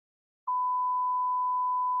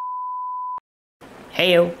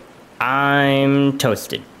Heyo, I'm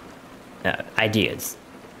Toasted Ideas,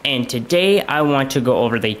 and today I want to go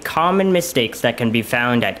over the common mistakes that can be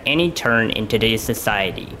found at any turn in today's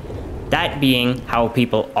society. That being how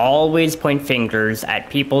people always point fingers at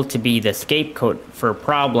people to be the scapegoat for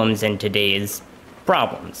problems in today's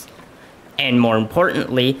problems. And more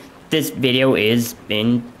importantly, this video is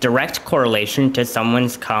in direct correlation to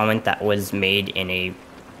someone's comment that was made in a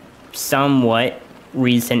somewhat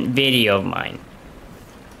recent video of mine.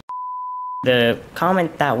 The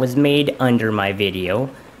comment that was made under my video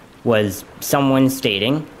was someone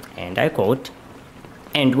stating, and I quote,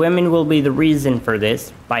 "And women will be the reason for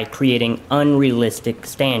this by creating unrealistic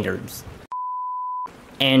standards."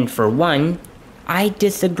 And for one, I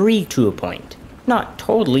disagree to a point. Not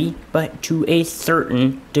totally, but to a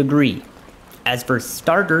certain degree. As for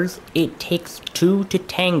starters, it takes two to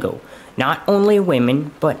tango, not only women,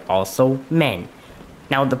 but also men.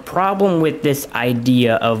 Now, the problem with this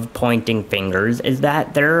idea of pointing fingers is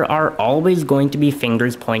that there are always going to be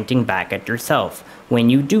fingers pointing back at yourself when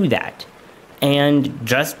you do that. And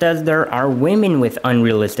just as there are women with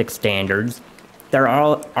unrealistic standards, there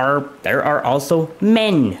are also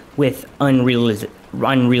men with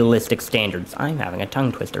unrealistic standards. I'm having a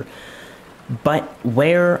tongue twister. But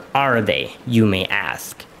where are they, you may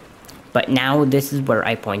ask? But now this is where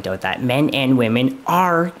I point out that men and women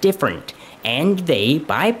are different. And they,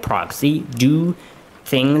 by proxy, do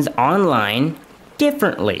things online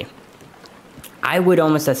differently. I would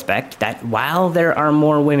almost suspect that while there are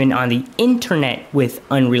more women on the internet with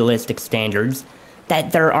unrealistic standards,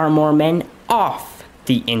 that there are more men off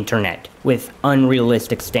the internet with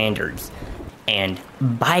unrealistic standards. And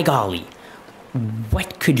by golly,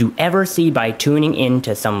 what could you ever see by tuning in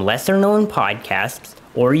to some lesser known podcasts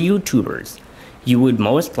or YouTubers? You would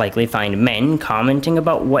most likely find men commenting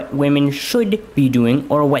about what women should be doing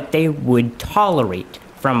or what they would tolerate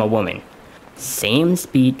from a woman. Same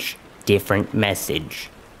speech, different message.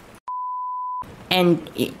 And,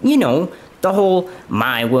 you know, the whole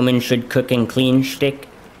 "my woman should cook and clean" shtick,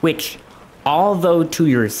 which, although to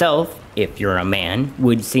yourself, if you're a man,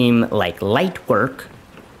 would seem like light work,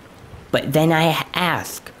 but then I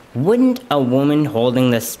ask, wouldn't a woman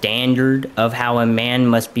holding the standard of how a man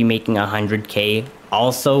must be making 100K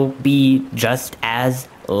also be just as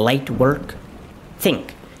light work?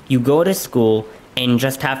 Think, you go to school and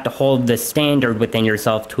just have to hold the standard within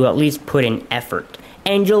yourself to at least put in effort,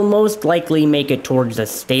 and you'll most likely make it towards a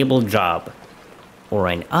stable job. Or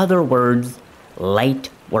in other words, light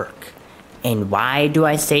work. And why do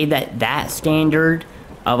I say that that standard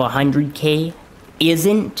of 100K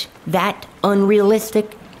isn't that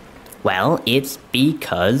unrealistic? Well, it's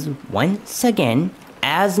because, once again,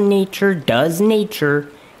 as nature does nature,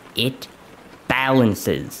 it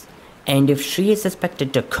balances. And if she is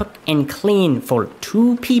expected to cook and clean for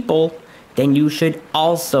 2 people, then you should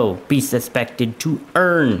also be suspected to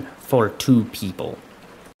earn for 2 people.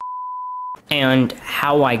 And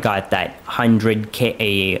how I got that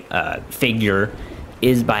 100K figure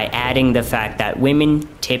is by adding the fact that women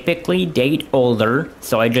typically date older,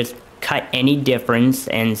 so I just cut any difference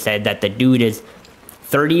and said that the dude is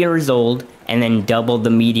 30 years old and then double the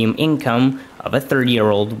median income of a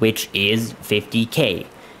 30-year-old, which is 50K.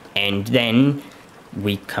 And then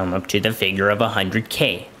we come up to the figure of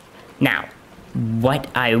 100K. Now, what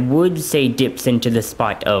I would say dips into the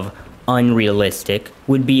spot of unrealistic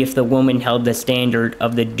would be if the woman held the standard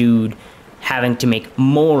of the dude having to make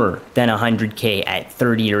more than 100K at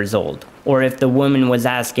 30 years old. Or if the woman was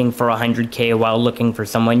asking for 100K while looking for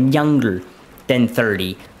someone younger than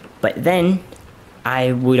 30. But then,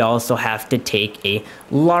 I would also have to take a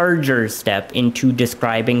larger step into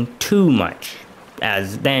describing too much,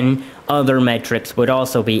 as then other metrics would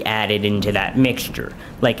also be added into that mixture,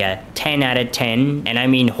 like a 10 out of 10, and I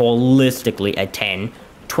mean holistically a 10,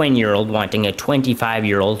 20-year-old wanting a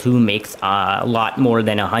 25-year-old who makes a lot more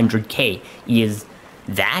than 100K. Is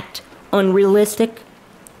that unrealistic?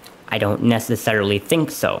 I don't necessarily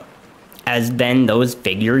think so, as then those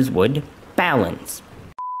figures would balance.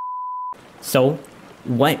 So,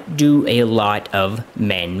 what do a lot of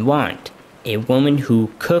men want? A woman who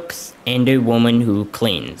cooks and a woman who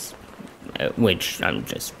cleans. Which I'm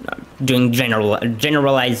just doing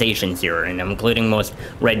generalizations here, and I'm including most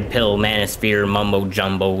red pill, manosphere, mumbo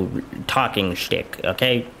jumbo talking shtick,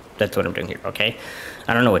 okay? That's what I'm doing here, okay?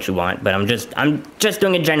 I don't know what you want, but I'm just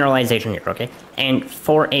doing a generalization here, okay? And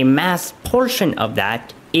for a mass portion of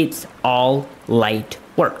that, it's all light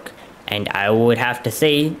work. And I would have to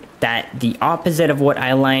say that the opposite of what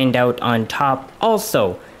I lined out on top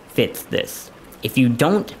also fits this. if you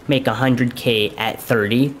don't make 100K at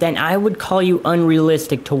 30, then I would call you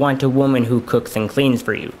unrealistic to want a woman who cooks and cleans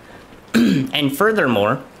for you. And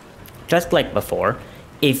furthermore, just like before,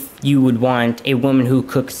 if you would want a woman who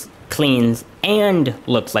cooks, cleans, and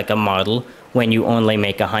looks like a model when you only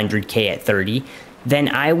make 100K at 30, then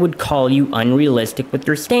I would call you unrealistic with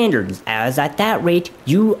your standards, as at that rate,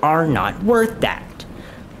 you are not worth that.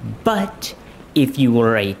 But if you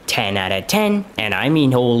were a 10 out of 10, and I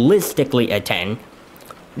mean holistically a 10,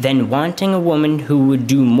 then wanting a woman who would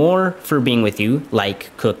do more for being with you,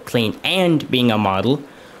 like cook, clean, and being a model,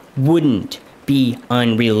 wouldn't be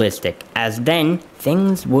unrealistic, as then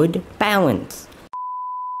things would balance.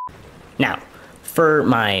 Now, for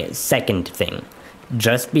my second thing,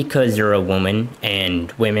 just because you're a woman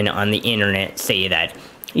and women on the internet say that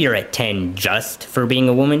you're a 10 just for being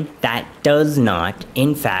a woman, that does not,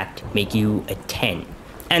 in fact, make you a 10.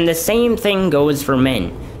 And the same thing goes for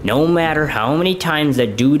men. No matter how many times a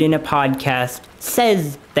dude in a podcast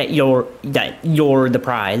says that you're the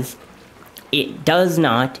prize, it does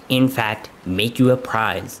not, in fact, make you a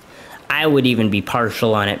prize. I would even be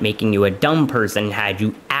partial on it making you a dumb person had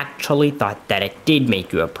you actually thought that it did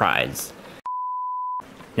make you a prize.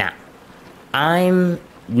 Now, I'm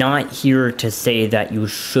not here to say that you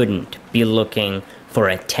shouldn't be looking for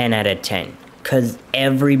a 10 out of 10, because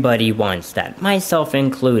everybody wants that, myself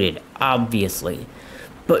included, obviously.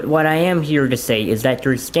 But what I am here to say is that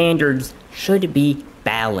your standards should be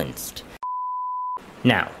balanced.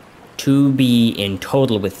 Now, to be in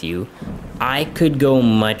total with you, I could go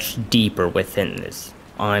much deeper within this,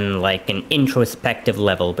 on like an introspective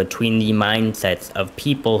level between the mindsets of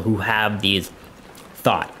people who have these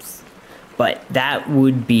thoughts. But that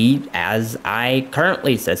would be, as I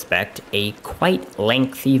currently suspect, a quite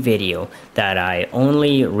lengthy video that I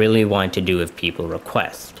only really want to do if people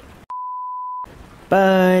request.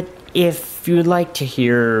 But if you'd like to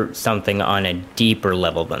hear something on a deeper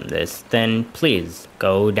level than this, then please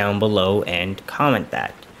go down below and comment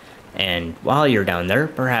that. And while you're down there,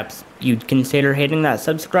 perhaps you'd consider hitting that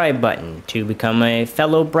subscribe button to become a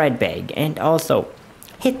fellow bread bag, and also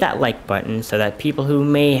hit that like button so that people who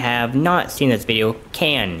may have not seen this video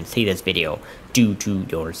can see this video due to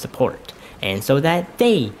your support, and so that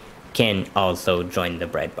they can also join the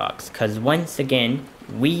bread box, because once again,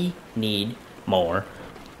 we need more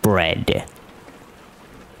bread.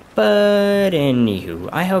 But anywho,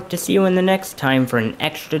 I hope to see you in the next time for an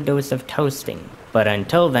extra dose of toasting. But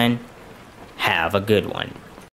until then, have a good one.